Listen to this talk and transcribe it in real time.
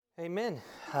Amen.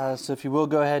 So if you will,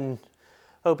 go ahead and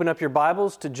open up your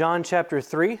Bibles to John chapter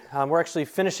 3. We're actually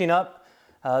finishing up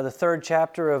the third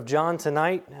chapter of John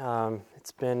tonight.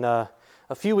 It's been a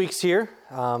few weeks here.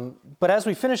 But as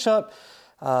we finish up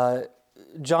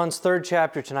John's third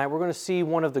chapter tonight, we're going to see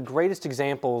one of the greatest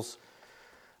examples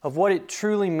of what it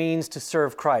truly means to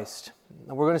serve Christ.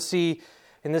 We're going to see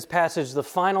in this passage the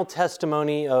final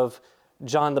testimony of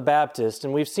John the Baptist.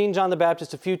 And we've seen John the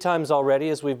Baptist a few times already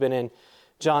as we've been in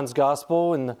John's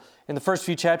Gospel in the first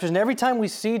few chapters. And every time we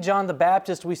see John the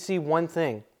Baptist, we see one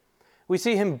thing. We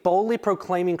see him boldly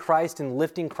proclaiming Christ and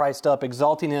lifting Christ up,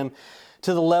 exalting him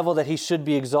to the level that he should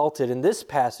be exalted. In this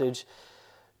passage,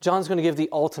 John's going to give the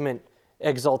ultimate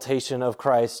exaltation of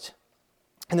Christ.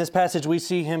 In this passage, we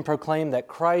see him proclaim that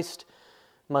Christ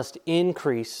must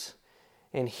increase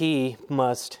and he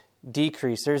must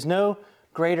decrease. There's no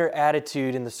greater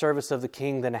attitude in the service of the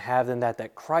King than to have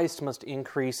that Christ must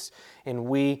increase and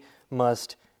we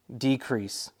must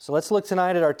decrease. So let's look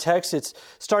tonight at our text. It's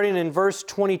starting in verse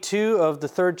 22 of the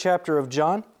third chapter of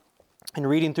John and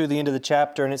reading through the end of the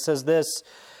chapter. And it says this: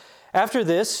 "After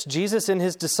this, Jesus and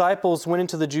his disciples went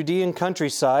into the Judean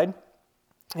countryside,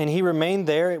 and he remained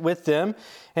there with them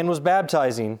and was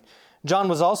baptizing. John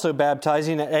was also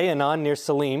baptizing at Aenon near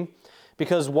Salim,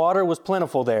 because water was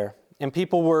plentiful there, and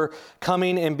people were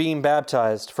coming and being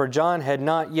baptized, for John had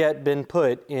not yet been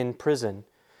put in prison.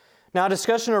 Now a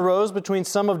discussion arose between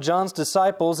some of John's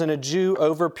disciples and a Jew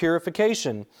over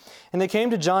purification. And they came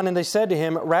to John and they said to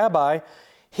him, 'Rabbi,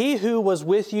 he who was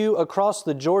with you across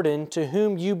the Jordan, to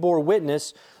whom you bore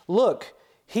witness, look,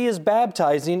 he is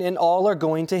baptizing and all are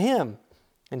going to him.'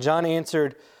 And John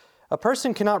answered, 'A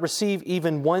person cannot receive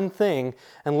even one thing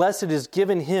unless it is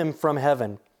given him from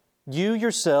heaven. You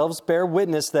yourselves bear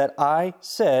witness that I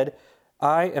said,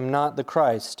 I am not the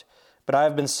Christ, but I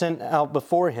have been sent out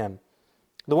before him.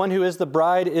 The one who has the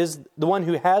bride is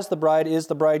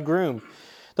the bridegroom.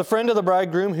 The friend of the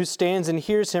bridegroom who stands and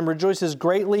hears him rejoices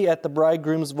greatly at the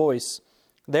bridegroom's voice.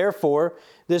 Therefore,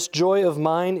 this joy of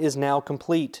mine is now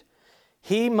complete.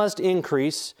 He must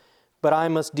increase, but I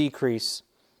must decrease.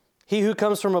 He who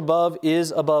comes from above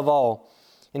is above all.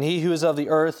 And he who is of the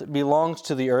earth belongs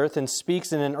to the earth and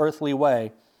speaks in an earthly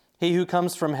way. He who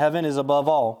comes from heaven is above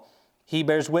all. He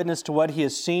bears witness to what he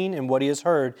has seen and what he has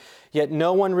heard, yet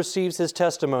no one receives his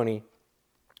testimony.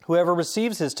 Whoever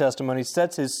receives his testimony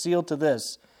sets his seal to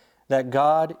this, that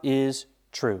God is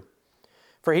true.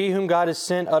 For he whom God has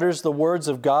sent utters the words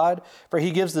of God, for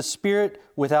he gives the Spirit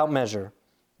without measure.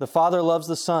 The Father loves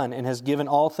the Son and has given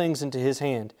all things into his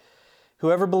hand.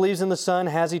 Whoever believes in the Son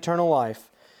has eternal life.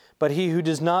 But he who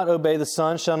does not obey the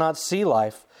Son shall not see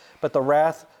life, but the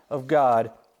wrath of God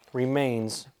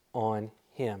remains on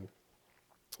him."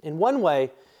 In one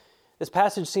way, this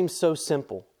passage seems so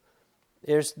simple.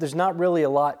 There's not really a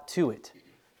lot to it.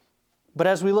 But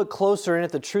as we look closer in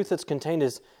it, the truth that's contained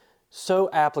is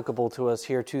so applicable to us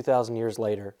here 2,000 years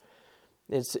later.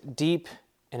 It's deep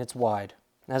and it's wide.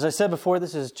 As I said before,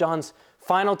 this is John's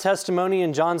final testimony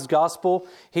in John's Gospel.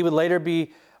 He would later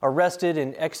be arrested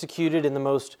and executed in the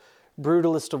most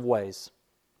brutalist of ways.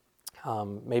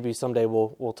 Maybe someday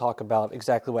we'll talk about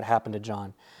exactly what happened to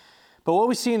John. But what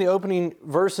we see in the opening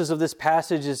verses of this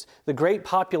passage is the great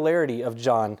popularity of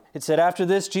John. It said, "After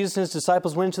this, Jesus and his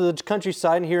disciples went into the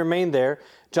countryside and he remained there.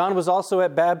 John was also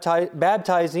at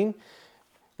baptizing,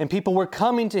 and people were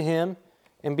coming to him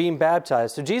and being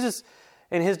baptized." So Jesus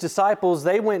and his disciples,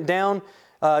 they went down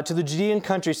to the Judean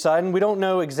countryside, and we don't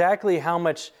know exactly how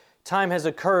much time has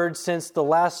occurred since the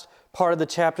last part of the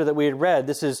chapter that we had read.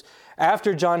 This is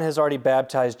after John has already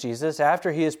baptized Jesus,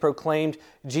 after he has proclaimed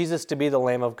Jesus to be the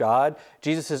Lamb of God.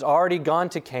 Jesus has already gone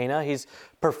to Cana. He's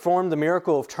performed the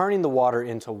miracle of turning the water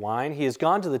into wine. He has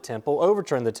gone to the temple,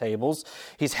 overturned the tables.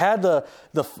 He's had the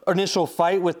initial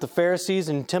fight with the Pharisees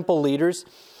and temple leaders.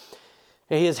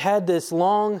 And he has had this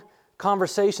long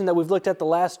conversation that we've looked at the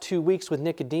last 2 weeks with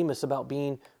Nicodemus about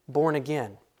being born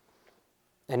again.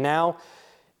 And now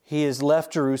he has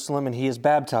left Jerusalem and he is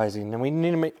baptizing. And we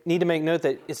need to make note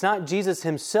that it's not Jesus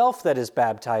himself that is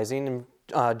baptizing.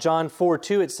 In John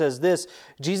 4:2 it says this,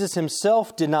 "Jesus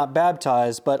himself did not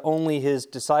baptize, but only his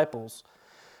disciples."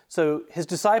 So his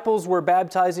disciples were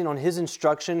baptizing on his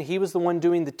instruction. He was the one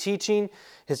doing the teaching.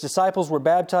 His disciples were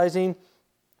baptizing.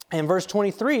 And verse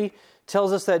 23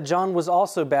 tells us that John was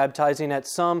also baptizing at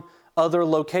some other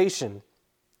location.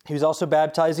 He was also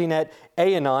baptizing at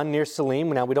Aenon near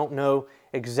Salim. Now we don't know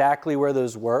exactly where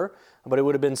those were, but it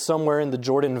would have been somewhere in the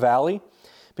Jordan Valley,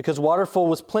 because waterfall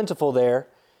was plentiful there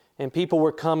and people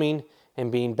were coming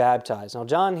and being baptized. Now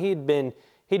John, he'd been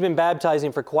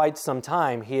baptizing for quite some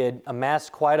time. He had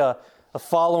amassed quite a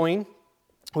following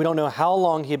We don't know how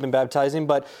long he had been baptizing,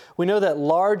 but we know that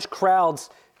large crowds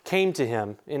came to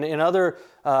him. In other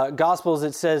Gospels,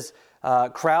 it says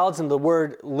crowds, and the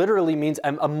word literally means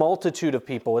a multitude of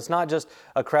people. It's not just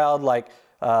a crowd like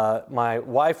my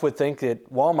wife would think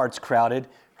that Walmart's crowded.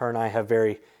 Her and I have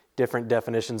very different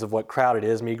definitions of what crowded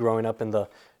is, me growing up in the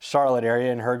Charlotte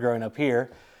area and her growing up here.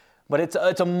 But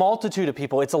it's a multitude of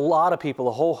people. It's a lot of people,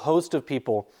 a whole host of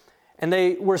people. And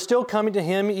they were still coming to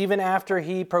him even after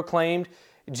he proclaimed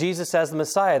Jesus as the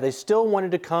Messiah. They still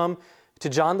wanted to come to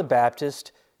John the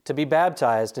Baptist to be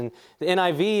baptized. And the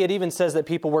NIV, it even says that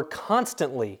people were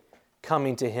constantly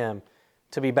coming to him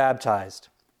to be baptized.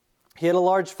 He had a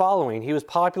large following. He was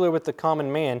popular with the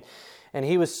common man, and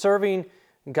he was serving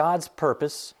God's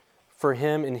purpose for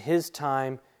him in his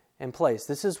time and place.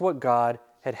 This is what God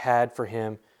had for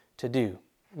him to do.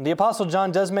 And the Apostle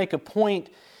John does make a point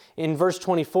in verse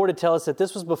 24 to tell us that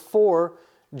this was before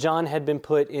John had been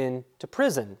put into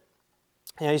prison.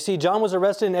 Now you see, John was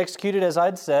arrested and executed, as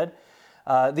I'd said.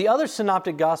 The other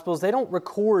synoptic gospels, they don't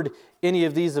record any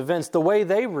of these events. The way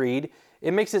they read,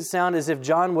 it makes it sound as if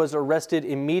John was arrested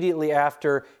immediately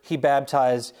after he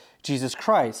baptized Jesus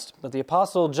Christ. But the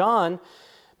Apostle John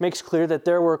makes clear that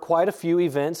there were quite a few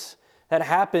events that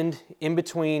happened in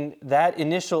between that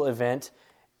initial event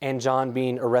and John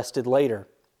being arrested later.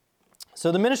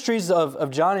 So the ministries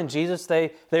of John and Jesus,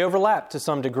 they overlap to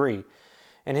some degree.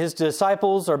 And his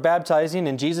disciples are baptizing,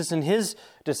 and Jesus and his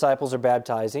disciples are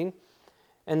baptizing.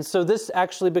 And so this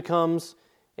actually becomes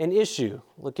an issue.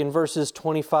 Look in verses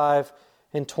 25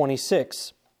 and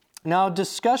 26. Now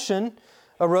discussion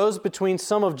arose between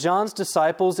some of John's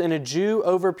disciples and a Jew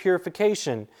over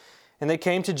purification. And they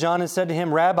came to John and said to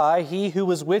him, Rabbi, he who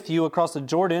was with you across the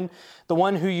Jordan, the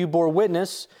one who you bore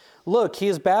witness, look, he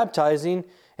is baptizing,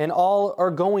 and all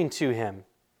are going to him.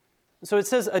 So it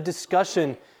says a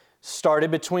discussion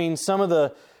started between some of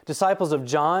the disciples of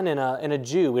John and a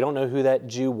Jew. We don't know who that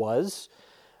Jew was,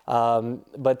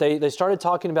 but they started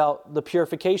talking about the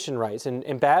purification rites,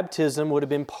 and baptism would have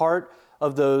been part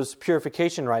of those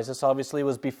purification rites. This obviously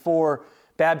was before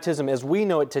baptism as we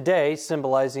know it today,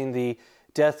 symbolizing the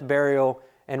death, burial,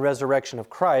 and resurrection of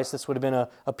Christ. This would have been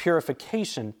a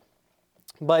purification.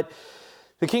 But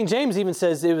the King James even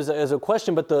says it was as a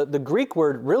question, but the Greek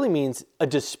word really means a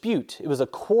dispute. It was a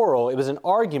quarrel. It was an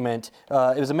argument.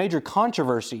 It was a major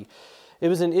controversy. It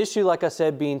was an issue, like I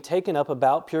said, being taken up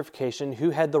about purification, who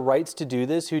had the rights to do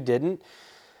this, who didn't.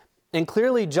 And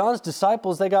clearly John's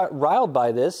disciples, they got riled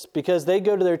by this because they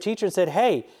go to their teacher and said,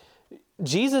 hey,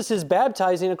 Jesus is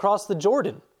baptizing across the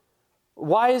Jordan.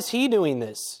 Why is he doing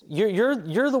this? You're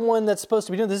the one that's supposed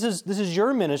to be doing this. This is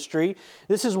your ministry.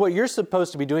 This is what you're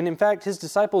supposed to be doing. In fact, his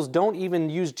disciples don't even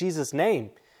use Jesus'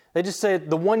 name. They just say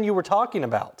the one you were talking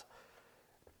about.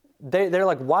 They're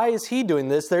like, why is he doing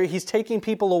this? He's taking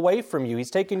people away from you.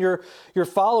 He's taking your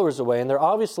followers away. And they're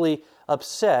obviously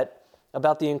upset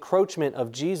about the encroachment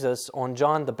of Jesus on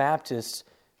John the Baptist's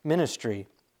ministry.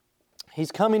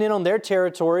 He's coming in on their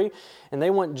territory, and they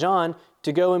want John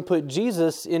to go and put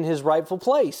Jesus in his rightful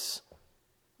place.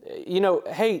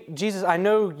 Hey, Jesus, I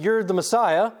know you're the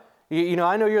Messiah.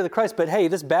 I know you're the Christ, but hey,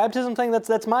 this baptism thing,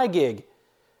 that's my gig.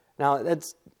 Now,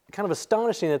 that's kind of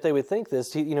astonishing that they would think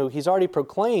this. He's already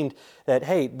proclaimed that,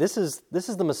 hey, this is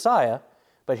the Messiah,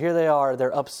 but here they are,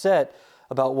 they're upset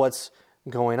about what's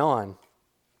going on.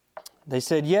 They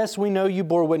said, yes, we know you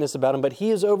bore witness about him, but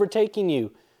he is overtaking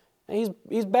you. And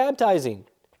he's baptizing.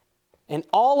 And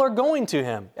all are going to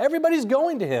him. Everybody's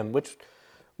going to him, which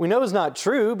we know is not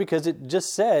true because it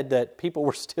just said that people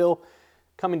were still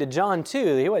coming to John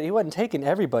too. He wasn't taking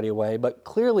everybody away, but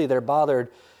clearly they're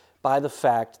bothered by the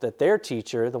fact that their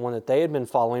teacher, the one that they had been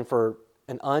following for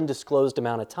an undisclosed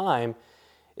amount of time,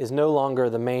 is no longer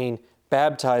the main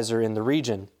baptizer in the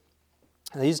region.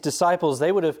 These disciples,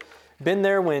 they would have been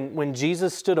there when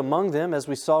Jesus stood among them, as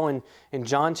we saw in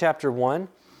John chapter 1.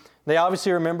 They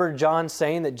obviously remember John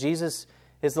saying that Jesus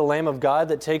is the Lamb of God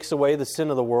that takes away the sin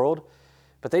of the world.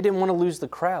 But they didn't want to lose the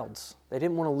crowds. They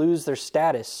didn't want to lose their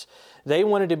status. They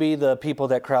wanted to be the people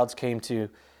that crowds came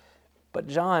to. But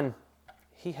John,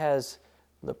 he has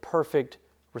the perfect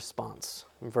response.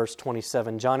 In verse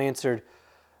 27, John answered,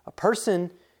 a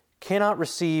person cannot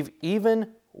receive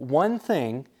even one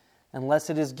thing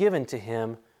unless it is given to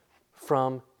him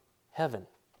from heaven.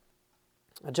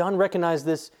 Now, John recognized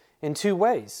this in two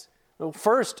ways.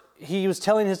 First, he was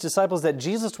telling his disciples that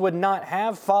Jesus would not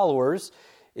have followers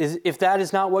if that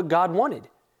is not what God wanted,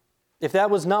 if that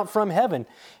was not from heaven.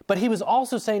 But he was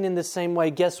also saying in this same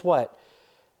way, guess what?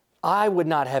 I would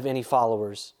not have any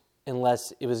followers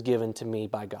unless it was given to me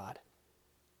by God.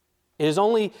 It is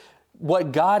only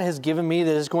what God has given me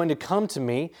that is going to come to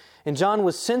me. And John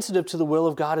was sensitive to the will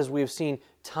of God, as we have seen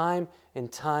time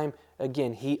and time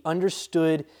again. He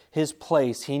understood his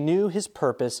place. He knew his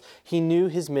purpose. He knew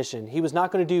his mission. He was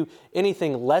not going to do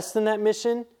anything less than that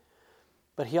mission,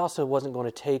 but he also wasn't going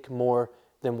to take more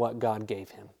than what God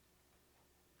gave him.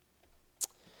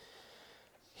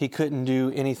 He couldn't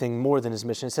do anything more than his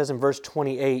mission. It says in verse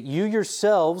 28, "You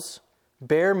yourselves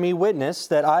bear me witness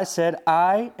that I said,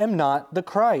 I am not the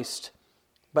Christ,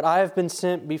 but I have been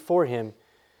sent before him."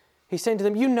 He's saying to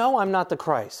them, you know I'm not the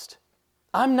Christ.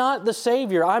 I'm not the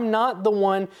Savior. I'm not the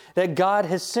one that God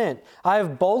has sent. I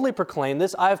have boldly proclaimed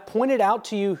this. I have pointed out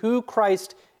to you who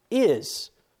Christ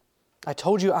is. I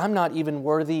told you I'm not even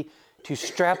worthy to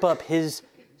strap up his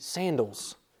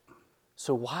sandals.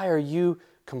 So why are you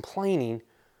complaining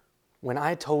when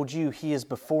I told you he is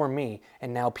before me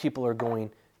and now people are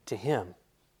going to him?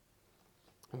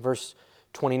 In verse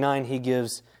 29, he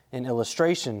gives an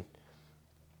illustration.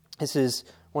 This is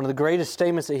one of the greatest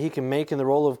statements that he can make in the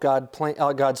role of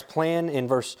God's plan in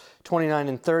verse 29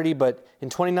 and 30. But in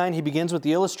 29, he begins with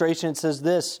the illustration. It says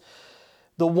this,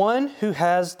 "The one who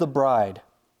has the bride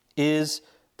is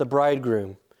the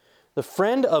bridegroom. The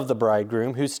friend of the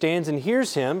bridegroom who stands and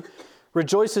hears him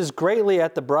rejoices greatly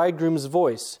at the bridegroom's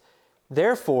voice.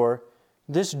 Therefore,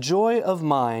 this joy of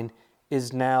mine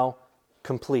is now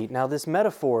complete." Now, this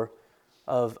metaphor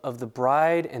of the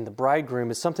bride and the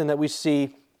bridegroom is something that we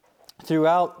see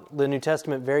throughout the New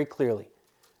Testament very clearly.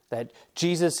 That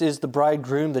Jesus is the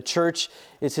bridegroom, the church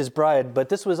is his bride. But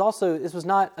this was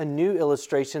not a new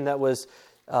illustration that was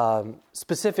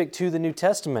specific to the New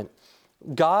Testament.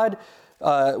 God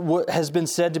has been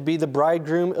said to be the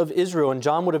bridegroom of Israel, and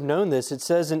John would have known this. It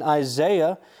says in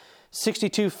Isaiah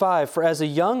 62:5, "For as a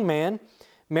young man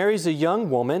marries a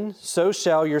young woman, so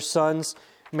shall your sons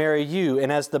marry you.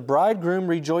 And as the bridegroom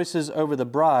rejoices over the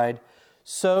bride,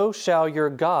 so shall your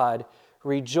God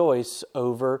rejoice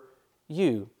over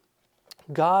you."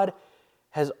 God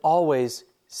has always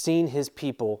seen his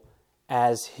people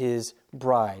as his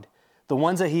bride, the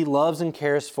ones that he loves and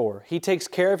cares for. He takes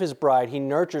care of his bride. He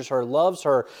nurtures her, loves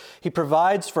her. He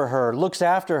provides for her, looks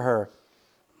after her.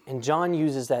 And John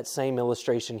uses that same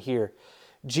illustration here.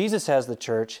 Jesus has the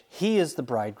church. He is the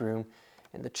bridegroom,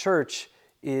 and the church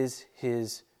is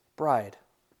his bride.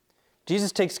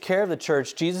 Jesus takes care of the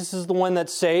church. Jesus is the one that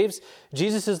saves.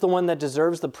 Jesus is the one that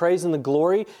deserves the praise and the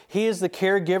glory. He is the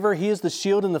caregiver. He is the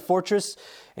shield and the fortress.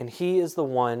 And he is the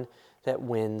one that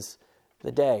wins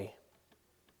the day.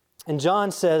 And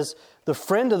John says, the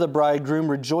friend of the bridegroom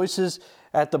rejoices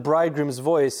at the bridegroom's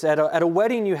voice. At a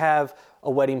wedding, you have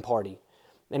a wedding party.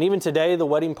 And even today, the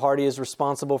wedding party is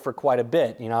responsible for quite a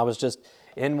bit. I was just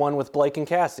in one with Blake and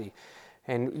Cassie.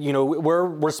 And, we're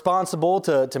responsible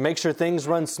to make sure things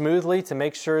run smoothly, to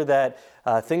make sure that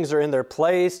things are in their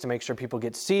place, to make sure people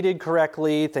get seated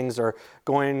correctly, things are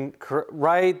going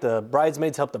right. The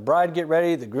bridesmaids help the bride get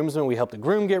ready. The groomsmen, we help the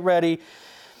groom get ready.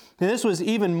 And this was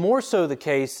even more so the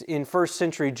case in first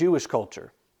century Jewish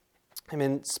culture.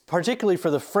 Particularly for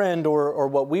the friend or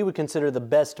what we would consider the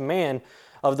best man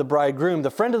of the bridegroom. The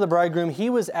friend of the bridegroom, he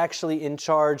was actually in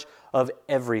charge of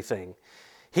everything.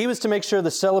 He was to make sure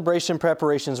the celebration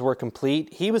preparations were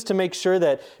complete. He was to make sure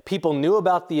that people knew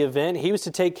about the event. He was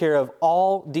to take care of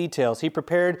all details. He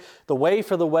prepared the way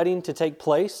for the wedding to take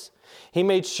place. He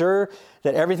made sure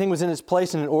that everything was in its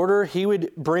place and in order. He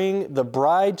would bring the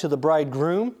bride to the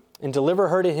bridegroom and deliver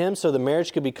her to him so the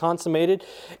marriage could be consummated,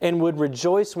 and would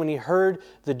rejoice when he heard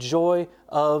the joy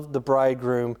of the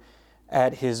bridegroom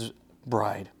at his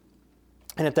bride.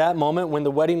 And at that moment, when the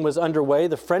wedding was underway,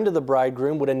 the friend of the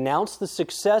bridegroom would announce the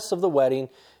success of the wedding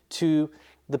to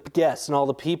the guests and all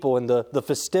the people, and the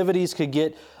festivities could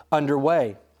get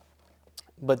underway.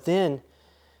 But then,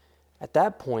 at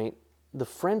that point, the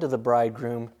friend of the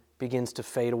bridegroom begins to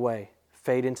fade away,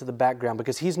 fade into the background,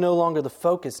 because he's no longer the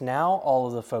focus. Now all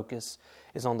of the focus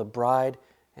is on the bride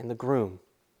and the groom.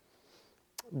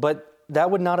 But that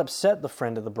would not upset the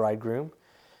friend of the bridegroom.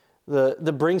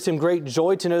 That brings him great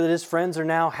joy to know that his friends are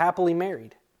now happily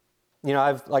married.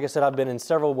 Like I said, I've been in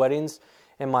several weddings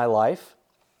in my life.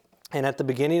 And at the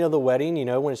beginning of the wedding,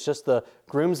 when it's just the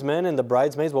groomsmen and the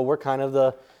bridesmaids, well, we're kind of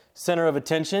the center of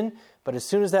attention. But as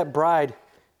soon as that bride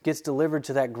gets delivered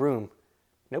to that groom,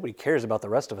 nobody cares about the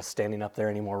rest of us standing up there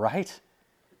anymore, right?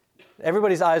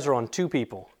 Everybody's eyes are on two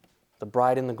people, the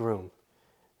bride and the groom.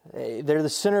 They're the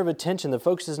center of attention. The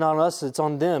focus is not on us, it's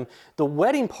on them. The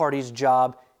wedding party's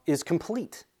job is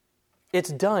complete. It's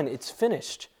done. It's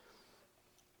finished.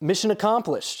 Mission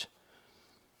accomplished.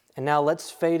 And now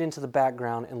let's fade into the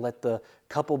background and let the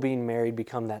couple being married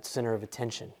become that center of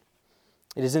attention.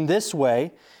 It is in this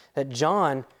way that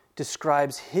John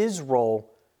describes his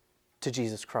role to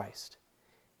Jesus Christ.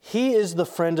 He is the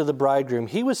friend of the bridegroom.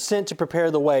 He was sent to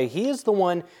prepare the way. He is the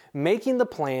one making the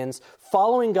plans,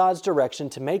 following God's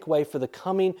direction to make way for the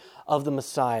coming of the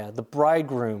Messiah, the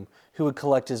bridegroom who would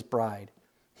collect his bride.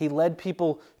 He led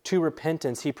people to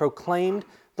repentance. He proclaimed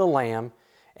the Lamb,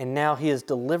 and now he has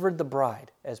delivered the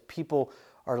bride as people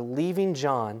are leaving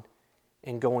John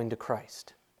and going to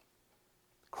Christ.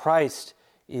 Christ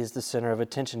is the center of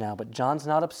attention now, but John's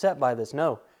not upset by this.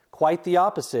 No, quite the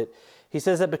opposite. He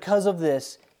says that because of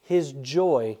this, his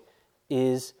joy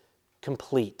is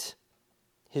complete.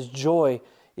 His joy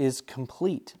is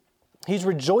complete. He's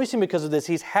rejoicing because of this.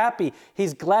 He's happy.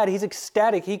 He's glad. He's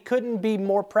ecstatic. He couldn't be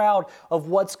more proud of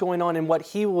what's going on and what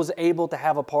he was able to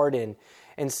have a part in.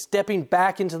 And stepping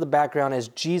back into the background as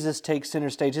Jesus takes center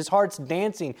stage. His heart's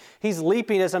dancing. He's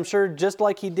leaping, as I'm sure, just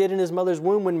like he did in his mother's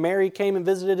womb when Mary came and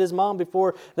visited his mom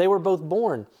before they were both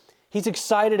born. He's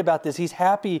excited about this. He's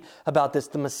happy about this.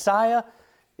 The Messiah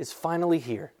is finally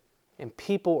here, and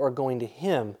people are going to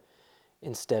him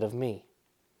instead of me.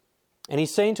 And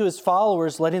he's saying to his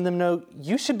followers, letting them know,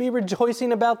 you should be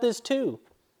rejoicing about this too.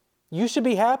 You should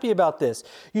be happy about this.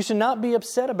 You should not be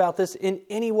upset about this in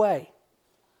any way.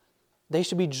 They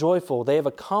should be joyful. They have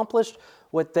accomplished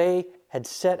what they had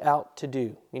set out to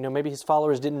do. You know, maybe his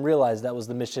followers didn't realize that was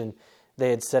the mission they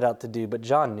had set out to do, but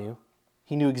John knew.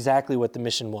 He knew exactly what the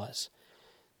mission was.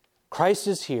 Christ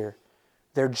is here.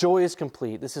 Their joy is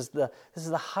complete. This is the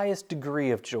highest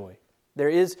degree of joy. There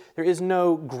is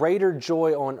no greater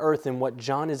joy on earth than what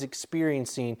John is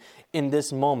experiencing in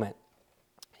this moment.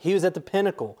 He was at the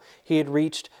pinnacle. He had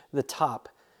reached the top.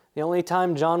 The only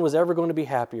time John was ever going to be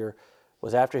happier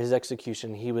was after his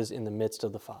execution. He was in the midst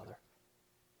of the Father.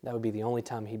 That would be the only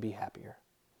time he'd be happier.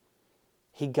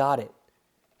 He got it.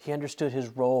 He understood his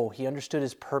role. He understood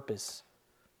his purpose.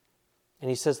 And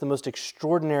he says the most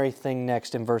extraordinary thing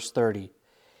next in verse 30.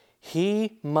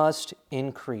 He must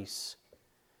increase,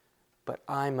 but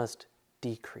I must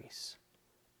decrease.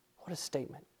 What a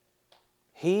statement.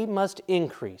 He must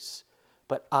increase,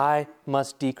 but I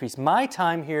must decrease. My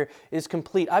time here is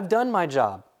complete. I've done my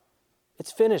job.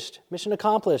 It's finished. Mission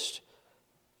accomplished.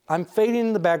 I'm fading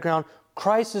in the background.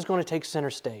 Christ is going to take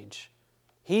center stage.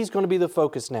 He's going to be the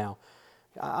focus now.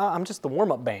 I'm just the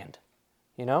warm-up band,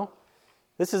 you know?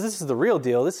 This is the real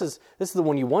deal. This is the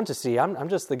one you want to see. I'm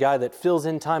just the guy that fills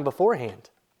in time beforehand.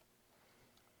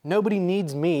 Nobody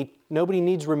needs me. Nobody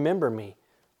needs remember me.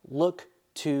 Look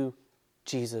to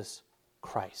Jesus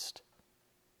Christ.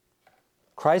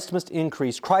 Christ must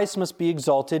increase. Christ must be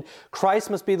exalted. Christ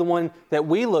must be the one that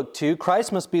we look to.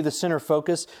 Christ must be the center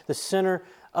focus, the center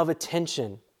of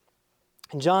attention.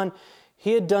 And John,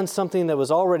 he had done something that was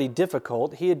already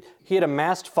difficult. He had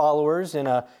amassed followers in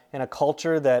a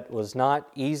culture that was not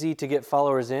easy to get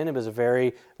followers in. It was a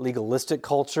very legalistic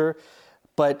culture.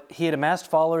 But he had amassed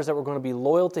followers that were going to be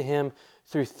loyal to him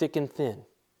through thick and thin.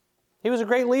 He was a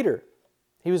great leader.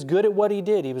 He was good at what he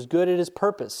did. He was good at his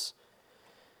purpose.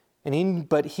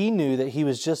 But he knew that he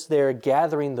was just there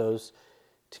gathering those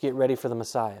to get ready for the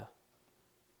Messiah.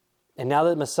 And now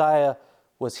that Messiah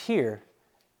was here,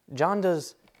 John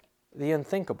does the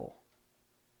unthinkable.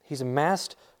 He's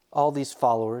amassed all these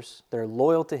followers. They're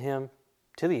loyal to him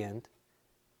to the end.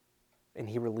 And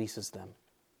he releases them.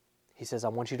 He says, I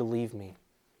want you to leave me.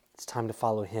 It's time to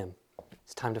follow him.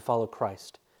 It's time to follow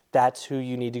Christ. That's who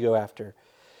you need to go after.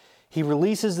 He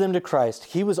releases them to Christ.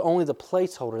 He was only the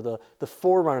placeholder, the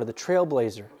forerunner, the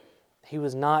trailblazer. He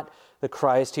was not the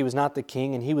Christ. He was not the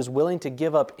king. And he was willing to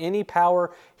give up any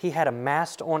power he had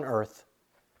amassed on earth.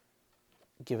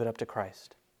 Give it up to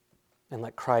Christ. And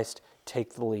let Christ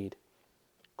take the lead.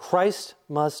 Christ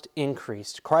must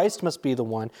increase. Christ must be the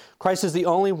one. Christ is the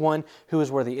only one who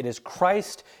is worthy. It is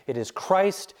Christ. It is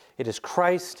Christ. It is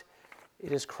Christ.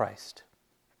 It is Christ.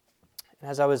 And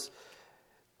as I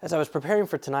was preparing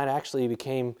for tonight, I actually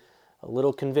became a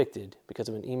little convicted because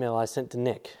of an email I sent to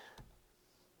Nick.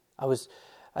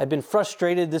 I've been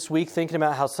frustrated this week thinking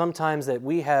about how sometimes that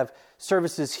we have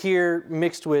services here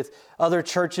mixed with other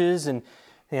churches and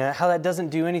how that doesn't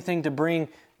do anything to bring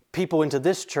people into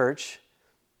this church.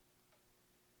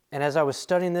 And as I was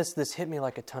studying this hit me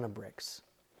like a ton of bricks.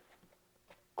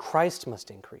 Christ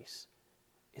must increase.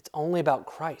 It's only about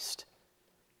Christ.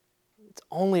 It's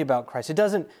only about Christ. It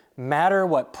doesn't matter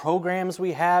what programs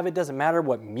we have. It doesn't matter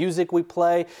what music we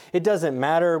play. It doesn't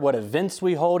matter what events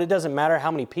we hold. It doesn't matter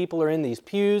how many people are in these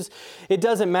pews. It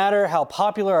doesn't matter how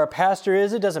popular our pastor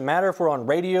is. It doesn't matter if we're on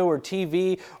radio or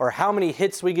TV or how many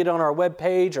hits we get on our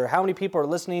webpage or how many people are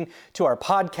listening to our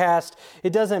podcast.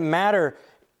 It doesn't matter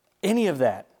any of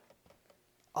that.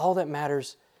 All that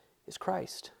matters is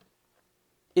Christ.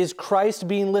 Is Christ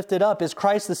being lifted up? Is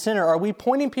Christ the center? Are we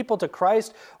pointing people to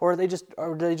Christ, or are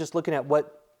they just looking at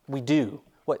what we do,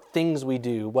 what things we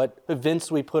do, what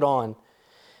events we put on?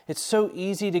 It's so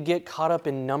easy to get caught up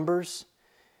in numbers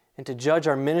and to judge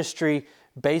our ministry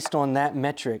based on that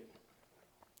metric,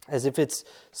 as if it's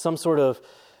some sort of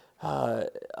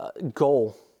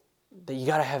goal that you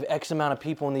got to have X amount of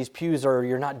people in these pews or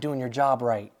you're not doing your job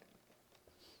right.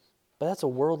 But that's a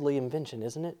worldly invention,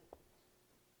 isn't it?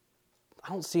 I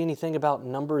don't see anything about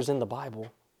numbers in the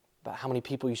Bible, about how many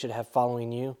people you should have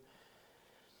following you.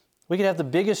 We could have the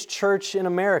biggest church in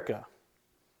America,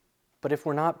 but if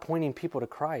we're not pointing people to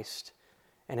Christ,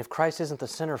 and if Christ isn't the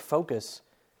center of focus,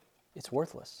 it's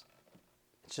worthless.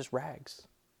 It's just rags.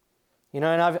 And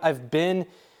I've been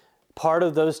part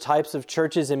of those types of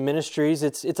churches and ministries.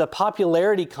 It's a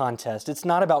popularity contest. It's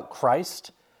not about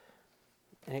Christ,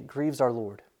 and it grieves our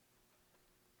Lord.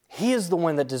 He is the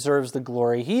one that deserves the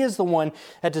glory. He is the one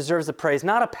that deserves the praise.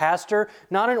 Not a pastor,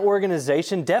 not an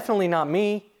organization, definitely not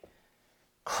me.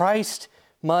 Christ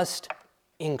must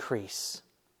increase,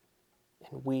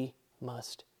 and we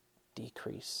must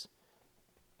decrease.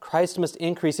 Christ must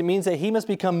increase. It means that He must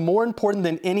become more important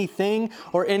than anything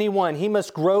or anyone. He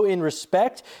must grow in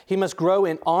respect. He must grow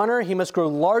in honor. He must grow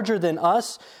larger than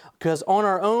us, because on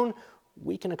our own,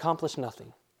 we can accomplish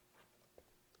nothing.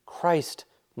 Christ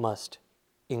must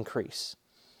increase.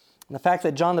 And the fact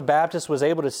that John the Baptist was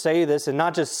able to say this, and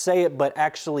not just say it, but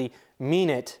actually mean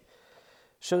it,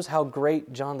 shows how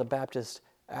great John the Baptist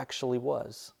actually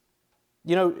was.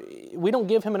 We don't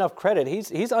give him enough credit.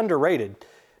 He's underrated.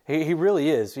 He really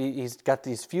is. He's got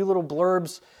these few little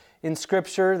blurbs in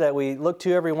Scripture that we look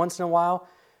to every once in a while,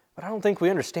 but I don't think we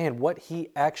understand what he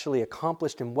actually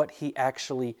accomplished and what he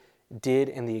actually did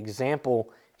and the example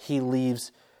he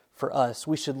leaves for us.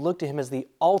 We should look to him as the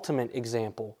ultimate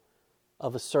example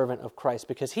of a servant of Christ,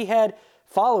 because he had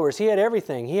followers, he had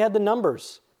everything, he had the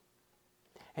numbers,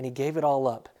 and he gave it all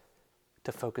up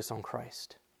to focus on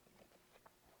Christ.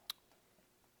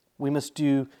 We must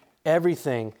do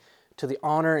everything to the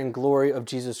honor and glory of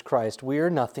Jesus Christ. We are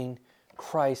nothing.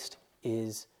 Christ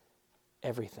is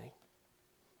everything.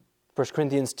 1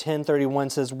 Corinthians 10:31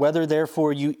 says, "Whether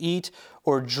therefore you eat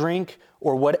or drink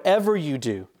or whatever you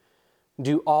do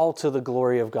all to the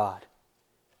glory of God."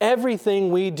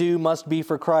 Everything we do must be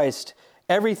for Christ.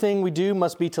 Everything we do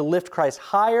must be to lift Christ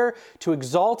higher, to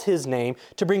exalt His name,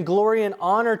 to bring glory and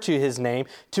honor to His name,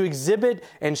 to exhibit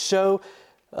and show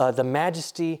the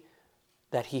majesty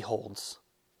that He holds.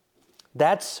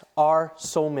 That's our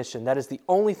sole mission. That is the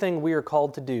only thing we are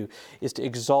called to do, is to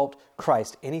exalt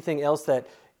Christ. Anything else that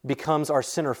becomes our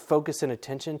center of focus and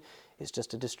attention is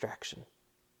just a distraction.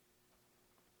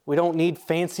 We don't need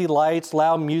fancy lights,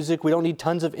 loud music. We don't need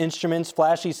tons of instruments,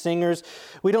 flashy singers.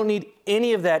 We don't need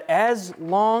any of that, as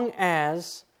long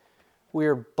as we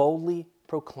are boldly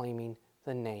proclaiming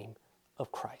the name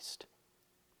of Christ.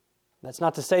 That's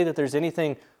not to say that there's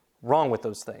anything wrong with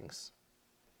those things.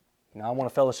 I want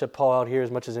to fellowship Paul out here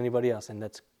as much as anybody else, and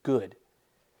that's good.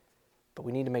 But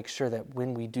we need to make sure that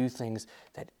when we do things,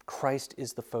 that Christ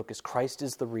is the focus, Christ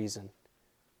is the reason,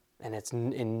 and it's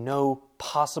in no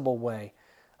possible way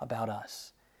about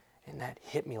us. And that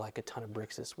hit me like a ton of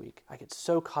bricks this week. I get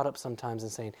so caught up sometimes in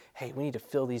saying, hey, we need to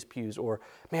fill these pews, or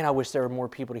man, I wish there were more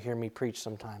people to hear me preach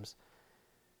sometimes.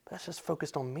 But that's just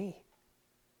focused on me,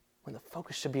 when the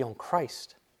focus should be on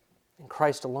Christ and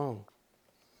Christ alone.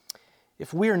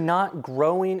 If we are not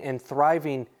growing and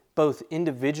thriving both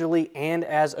individually and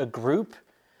as a group,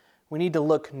 we need to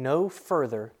look no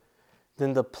further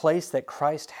than the place that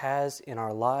Christ has in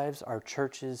our lives, our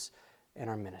churches, and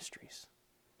our ministries.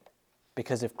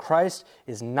 Because if Christ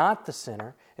is not the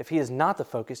center, if He is not the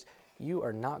focus, you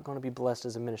are not going to be blessed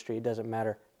as a ministry. It doesn't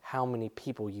matter how many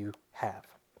people you have.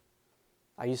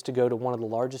 I used to go to one of the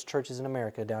largest churches in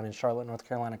America down in Charlotte, North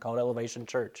Carolina, called Elevation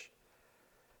Church.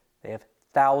 They have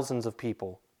thousands of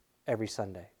people every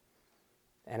Sunday.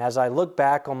 And as I look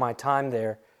back on my time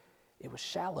there, it was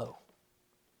shallow.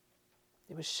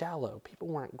 It was shallow. People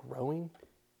weren't growing.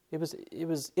 It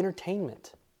was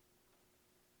entertainment.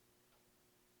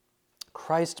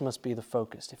 Christ must be the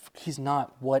focus. If He's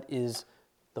not, what is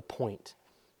the point?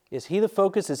 Is He the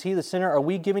focus? Is He the center? Are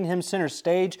we giving Him center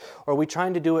stage? Or are we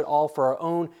trying to do it all for our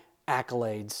own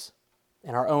accolades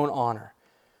and our own honor?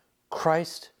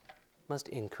 Christ must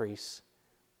increase.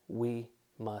 We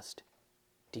must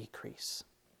decrease.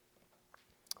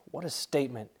 What a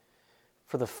statement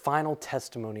for the final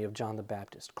testimony of John the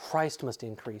Baptist. Christ must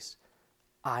increase.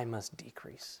 I must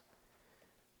decrease.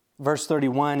 Verse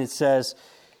 31, it says,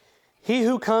 "He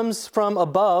who comes from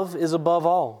above is above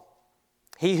all.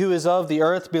 He who is of the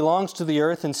earth belongs to the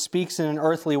earth and speaks in an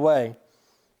earthly way.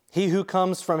 He who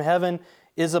comes from heaven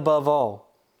is above all.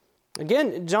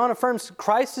 Again, John affirms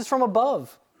Christ is from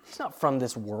above. He's not from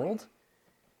this world.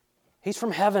 He's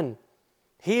from heaven.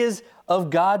 He is of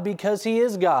God because he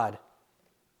is God.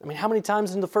 I mean, how many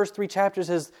times in the first 3 chapters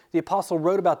has the apostle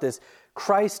wrote about this?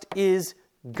 Christ is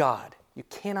God. You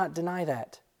cannot deny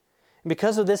that. And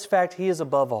because of this fact, he is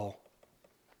above all.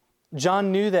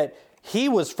 John knew that he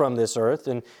was from this earth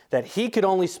and that he could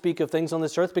only speak of things on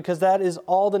this earth because that is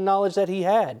all the knowledge that he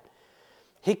had.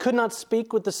 He could not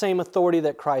speak with the same authority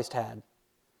that Christ had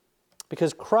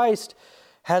because Christ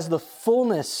has the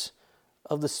fullness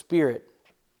of the Spirit.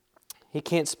 He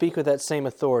can't speak with that same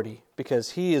authority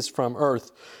because he is from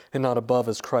earth and not above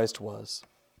as Christ was.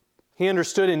 He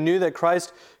understood and knew that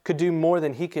Christ could do more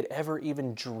than he could ever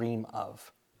even dream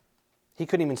of. He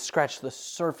couldn't even scratch the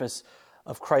surface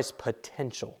of Christ's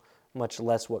potential, much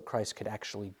less what Christ could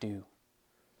actually do.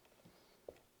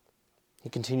 He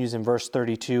continues in verse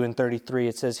 32 and 33.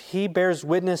 It says, He bears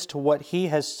witness to what he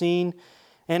has seen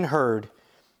and heard,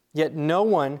 yet no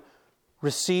one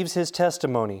receives his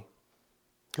testimony.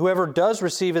 Whoever does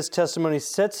receive his testimony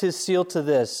sets his seal to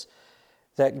this,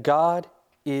 that God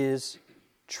is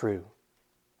true.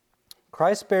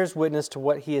 Christ bears witness to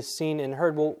what he has seen and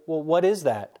heard. Well, what is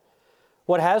that?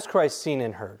 What has Christ seen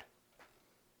and heard?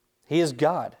 He is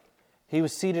God. He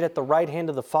was seated at the right hand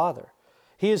of the Father.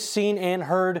 He has seen and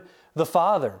heard the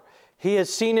Father. He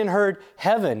has seen and heard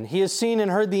heaven. He has seen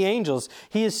and heard the angels.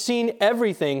 He has seen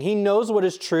everything. He knows what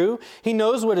is true. He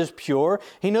knows what is pure.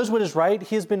 He knows what is right.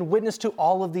 He has been witness to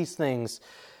all of these things.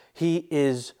 He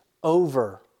is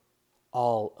over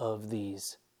all of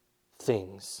these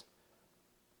things.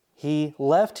 He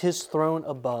left his throne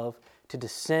above to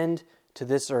descend to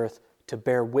this earth to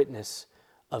bear witness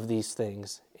of these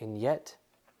things, and yet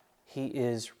he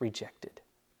is rejected.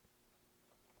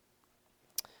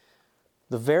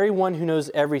 The very one who knows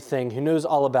everything, who knows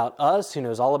all about us, who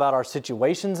knows all about our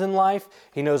situations in life,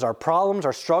 he knows our problems,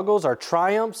 our struggles, our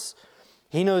triumphs,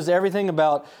 he knows everything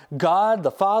about God,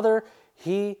 the Father,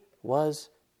 he was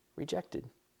rejected.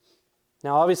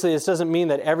 Now, obviously, this doesn't mean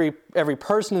that every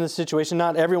person in this situation,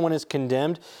 not everyone is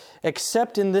condemned,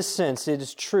 except in this sense, it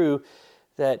is true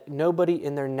that nobody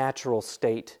in their natural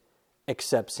state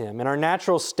accepts him. In our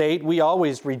natural state, we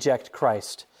always reject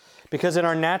Christ, because in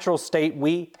our natural state,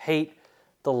 we hate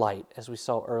the light, as we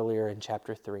saw earlier in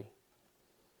chapter 3.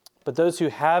 But those who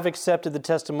have accepted the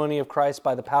testimony of Christ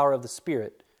by the power of the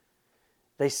Spirit,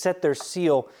 they set their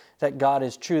seal that God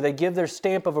is true. They give their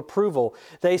stamp of approval.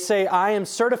 They say, I am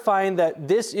certifying that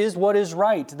this is what is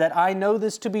right, that I know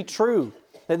this to be true,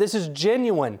 that this is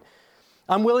genuine.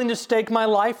 I'm willing to stake my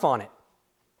life on it.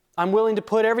 I'm willing to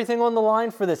put everything on the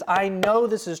line for this. I know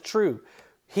this is true.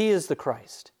 He is the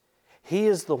Christ. He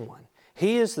is the one.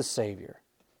 He is the Savior.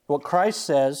 What Christ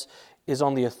says is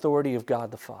on the authority of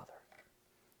God the Father.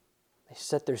 They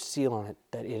set their seal on it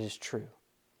that it is true.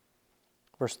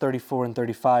 Verse 34 and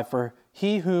 35, For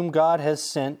he whom God has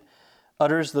sent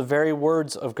utters the very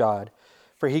words of God,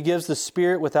 for he gives the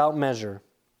Spirit without measure.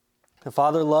 The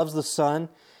Father loves the Son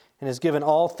and has given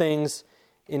all things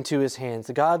into his hands.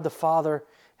 The God the Father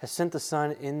has sent the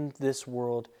Son in this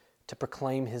world to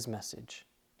proclaim his message,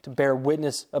 to bear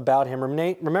witness about him.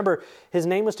 Remember, his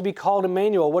name was to be called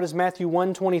Emmanuel. What does Matthew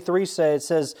 1:23 say? It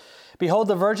says, Behold,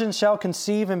 the virgin shall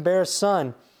conceive and bear a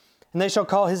son, and they shall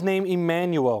call his name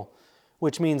Emmanuel,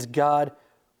 which means God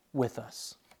with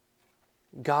us.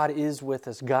 God is with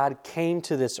us. God came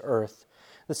to this earth.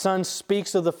 The Son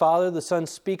speaks of the Father. The Son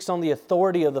speaks on the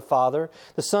authority of the Father.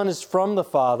 The Son is from the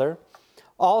Father.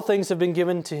 All things have been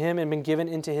given to him and been given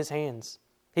into his hands.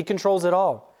 He controls it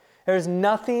all. There is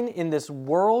nothing in this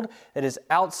world that is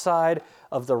outside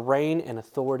of the reign and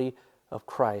authority of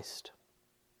Christ,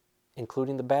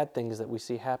 including the bad things that we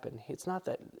see happen. It's not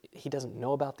that he doesn't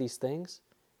know about these things.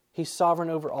 He's sovereign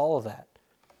over all of that.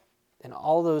 And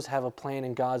all those have a plan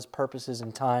in God's purposes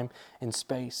in time and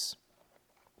space.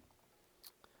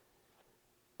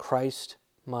 Christ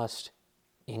must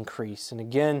increase. And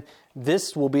again,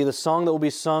 this will be the song that will be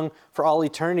sung for all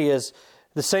eternity, as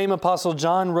the same Apostle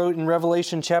John wrote in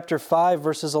Revelation chapter 5,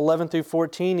 verses 11 through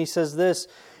 14. He says this,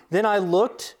 Then I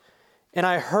looked, and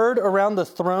I heard around the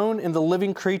throne and the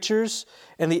living creatures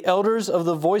and the elders of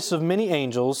the voice of many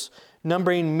angels,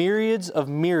 numbering myriads of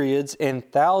myriads and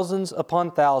thousands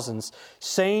upon thousands,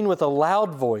 saying with a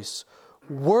loud voice,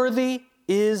 Worthy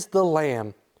is the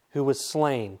Lamb who was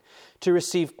slain to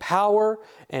receive power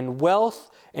and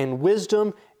wealth and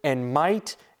wisdom and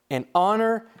might and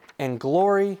honor and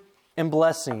glory and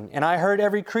blessing. And I heard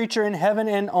every creature in heaven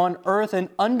and on earth and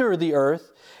under the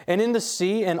earth and in the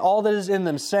sea and all that is in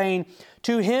them, saying,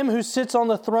 to him who sits on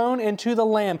the throne and to the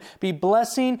Lamb be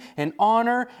blessing and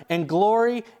honor and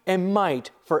glory and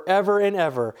might forever and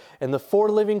ever. And the four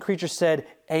living creatures said,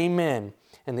 Amen.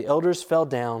 And the elders fell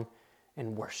down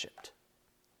and worshipped.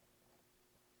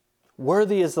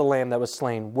 Worthy is the Lamb that was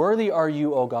slain. Worthy are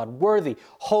you, O God. Worthy,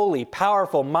 holy,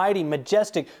 powerful, mighty,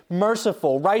 majestic,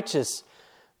 merciful, righteous.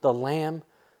 The Lamb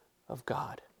of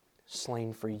God,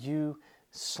 slain for you,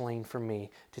 slain for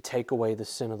me, to take away the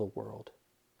sin of the world.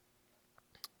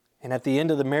 And at the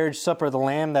end of the marriage supper of the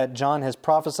Lamb that John has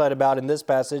prophesied about in this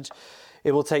passage,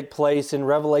 it will take place in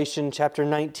Revelation chapter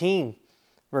 19,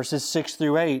 verses 6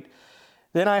 through 8.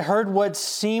 Then I heard what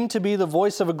seemed to be the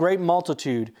voice of a great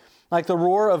multitude, like the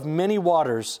roar of many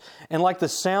waters, and like the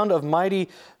sound of mighty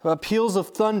peals of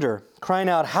thunder, crying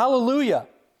out, Hallelujah!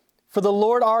 For the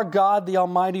Lord our God, the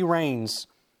Almighty, reigns.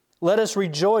 Let us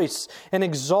rejoice and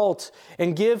exult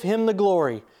and give Him the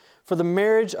glory. For the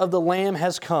marriage of the Lamb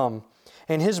has come,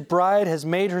 and His bride has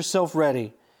made herself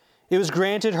ready. It was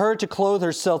granted her to clothe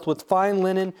herself with fine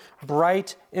linen,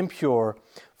 bright and pure.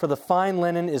 For the fine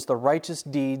linen is the righteous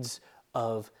deeds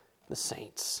of the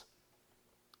saints.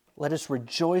 Let us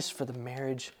rejoice, for the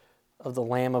marriage of the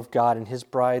Lamb of God and His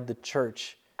bride, the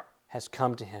church, has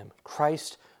come to Him.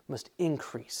 Christ must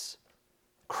increase.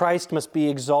 Christ must be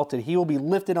exalted. He will be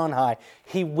lifted on high.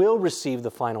 He will receive the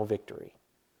final victory.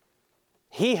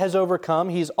 He has overcome.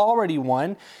 He's already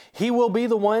won. He will be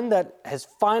the one that has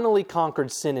finally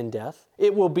conquered sin and death.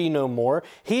 It will be no more.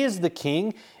 He is the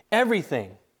King.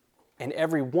 Everything and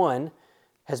everyone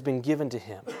has been given to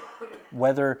Him,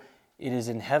 whether it is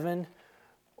in heaven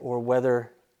or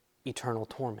whether eternal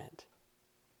torment.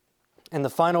 And the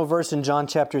final verse in John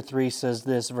chapter 3 says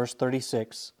this, verse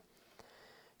 36,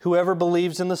 Whoever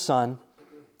believes in the Son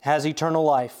has eternal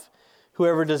life.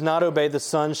 Whoever does not obey the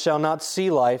Son shall not see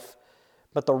life,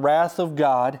 but the wrath of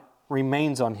God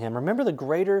remains on him. Remember the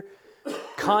greater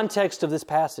context of this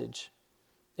passage.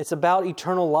 It's about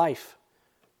eternal life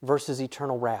versus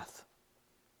eternal wrath.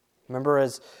 Remember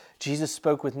as Jesus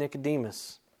spoke with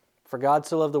Nicodemus, For God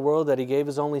so loved the world that He gave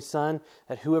His only Son,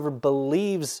 that whoever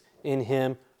believes in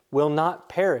Him will not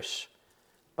perish,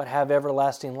 but have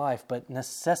everlasting life. But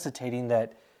necessitating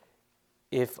that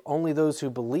if only those who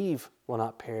believe will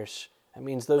not perish, that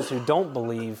means those who don't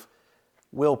believe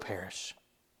will perish.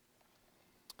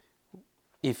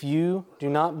 If you do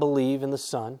not believe in the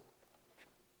Son,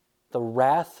 the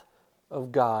wrath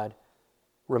of God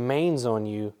remains on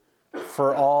you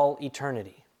for all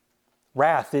eternity.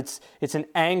 Wrath, it's an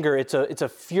anger, it's a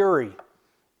fury.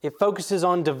 It focuses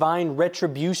on divine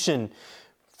retribution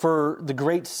for the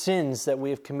great sins that we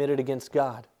have committed against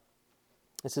God.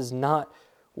 This is not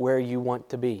where you want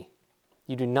to be.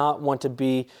 You do not want to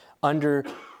be under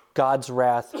God's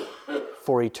wrath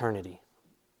for eternity.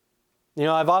 You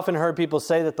know, I've often heard people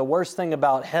say that the worst thing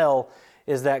about hell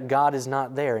is that God is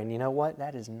not there. And you know what?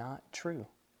 That is not true.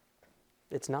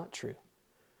 It's not true.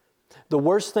 The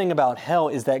worst thing about hell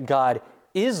is that God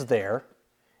is there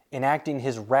enacting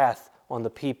His wrath on the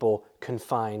people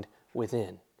confined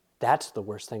within. That's the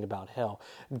worst thing about hell.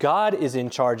 God is in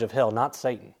charge of hell, not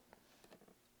Satan.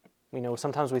 You know,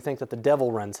 sometimes we think that the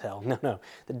devil runs hell. No.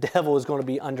 The devil is going to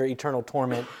be under eternal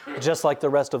torment just like the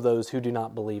rest of those who do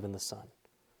not believe in the Son.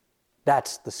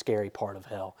 That's the scary part of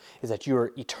hell, is that you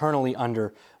are eternally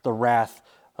under the wrath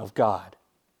of God.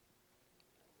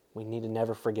 We need to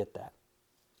never forget that.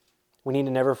 We need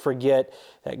to never forget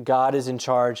that God is in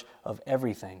charge of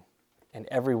everything and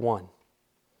everyone.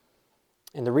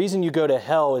 And the reason you go to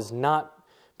hell is not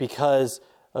because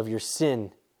of your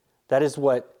sin. That is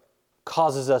what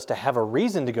causes us to have a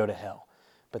reason to go to hell.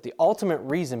 But the ultimate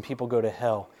reason people go to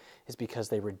hell is because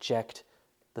they reject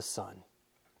the Son,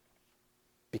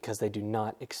 because they do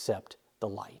not accept the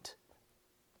light.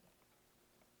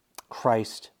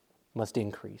 Christ must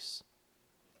increase.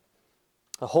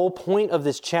 The whole point of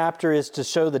this chapter is to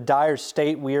show the dire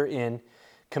state we are in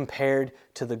compared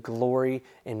to the glory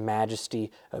and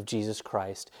majesty of Jesus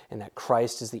Christ, and that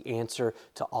Christ is the answer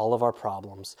to all of our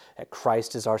problems, that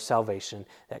Christ is our salvation,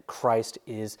 that Christ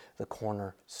is the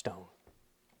cornerstone.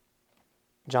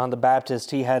 John the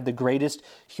Baptist, he had the greatest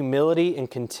humility and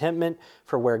contentment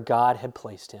for where God had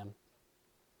placed him,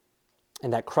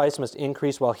 and that Christ must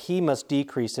increase while He must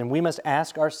decrease. And we must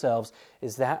ask ourselves,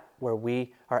 is that where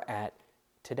we are at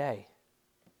today?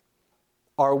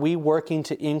 Are we working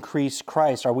to increase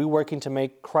Christ? Are we working to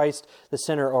make Christ the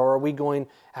center, or are we going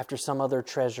after some other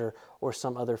treasure or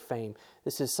some other fame?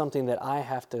 This is something that I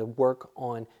have to work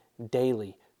on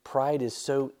daily. Pride is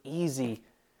so easy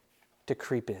to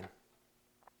creep in.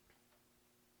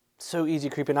 So easy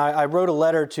to creep in. I wrote a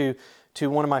letter to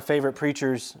one of my favorite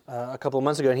preachers a couple of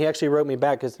months ago, and he actually wrote me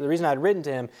back, because the reason I'd written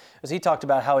to him is he talked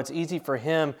about how it's easy for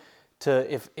him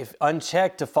to, if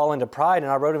unchecked, to fall into pride.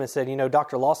 And I wrote him and said,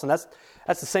 Dr. Lawson, that's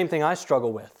the same thing I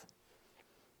struggle with.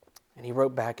 And he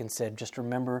wrote back and said, just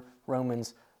remember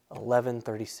Romans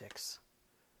 11:36.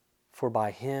 For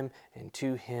by him and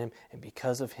to him and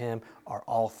because of him are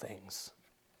all things.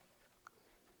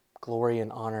 Glory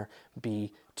and honor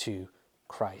be to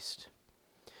Christ.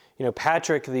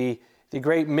 Patrick, the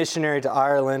great missionary to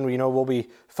Ireland, we'll be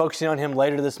focusing on him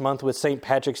later this month with St.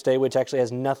 Patrick's Day, which actually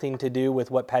has nothing to do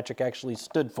with what Patrick actually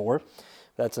stood for.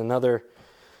 That's another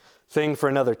thing for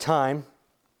another time.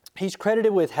 He's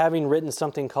credited with having written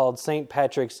something called St.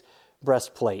 Patrick's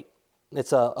Breastplate.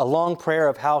 It's a long prayer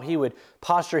of how he would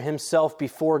posture himself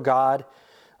before God,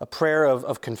 a prayer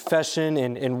of confession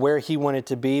and where he wanted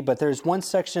to be. But there's one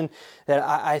section that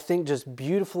I think just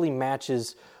beautifully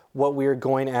matches what we are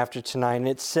going after tonight. And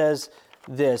it says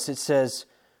this, it says,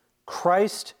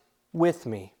 Christ with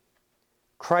me,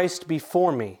 Christ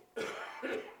before me,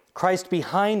 Christ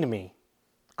behind me,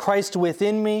 Christ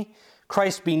within me,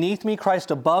 Christ beneath me,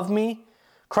 Christ above me,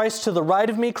 Christ to the right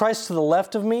of me, Christ to the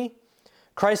left of me,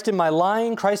 Christ in my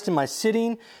lying, Christ in my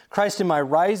sitting, Christ in my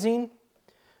rising,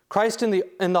 Christ in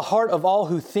the heart of all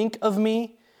who think of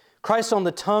me, Christ on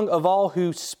the tongue of all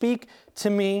who speak to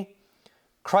me,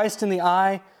 Christ in the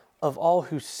eye of all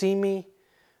who see me,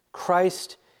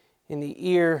 Christ in the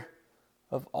ear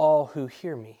of all who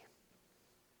hear me.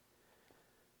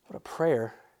 What a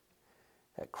prayer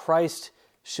that Christ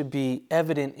should be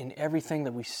evident in everything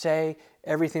that we say,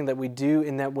 everything that we do,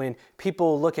 and that when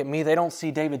people look at me, they don't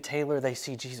see David Taylor, they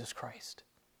see Jesus Christ.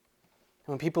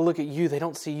 And when people look at you, they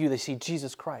don't see you, they see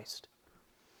Jesus Christ.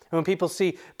 And when people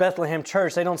see Bethlehem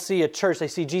Church, they don't see a church, they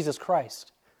see Jesus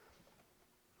Christ.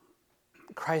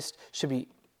 Christ should be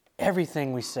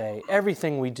everything we say,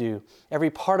 everything we do,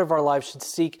 every part of our life should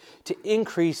seek to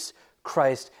increase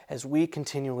Christ as we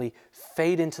continually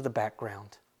fade into the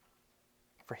background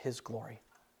for His glory.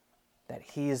 That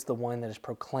He is the one that is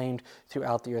proclaimed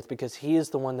throughout the earth, because He is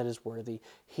the one that is worthy.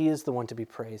 He is the one to be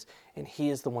praised, and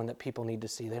He is the one that people need to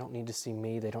see. They don't need to see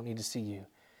me. They don't need to see you.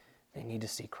 They need to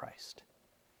see Christ.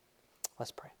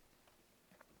 Let's pray.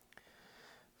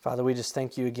 Father, we just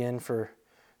thank You again for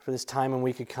this time when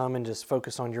we could come and just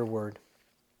focus on Your word.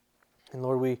 And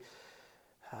Lord,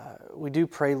 we do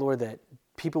pray, Lord, that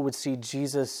people would see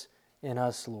Jesus in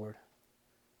us, Lord.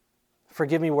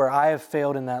 Forgive me where I have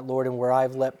failed in that, Lord, and where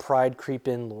I've let pride creep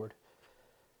in, Lord.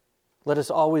 Let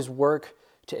us always work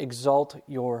to exalt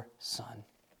Your Son,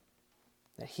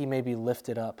 that He may be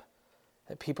lifted up,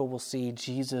 that people will see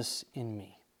Jesus in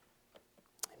me,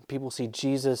 and people will see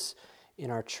Jesus in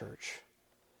our church,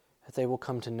 that they will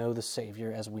come to know the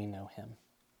Savior as we know Him,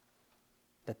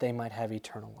 that they might have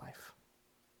eternal life.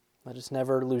 Let us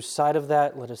never lose sight of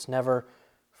that. Let us never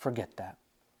forget that.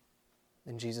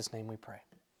 In Jesus' name we pray.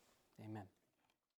 Amen.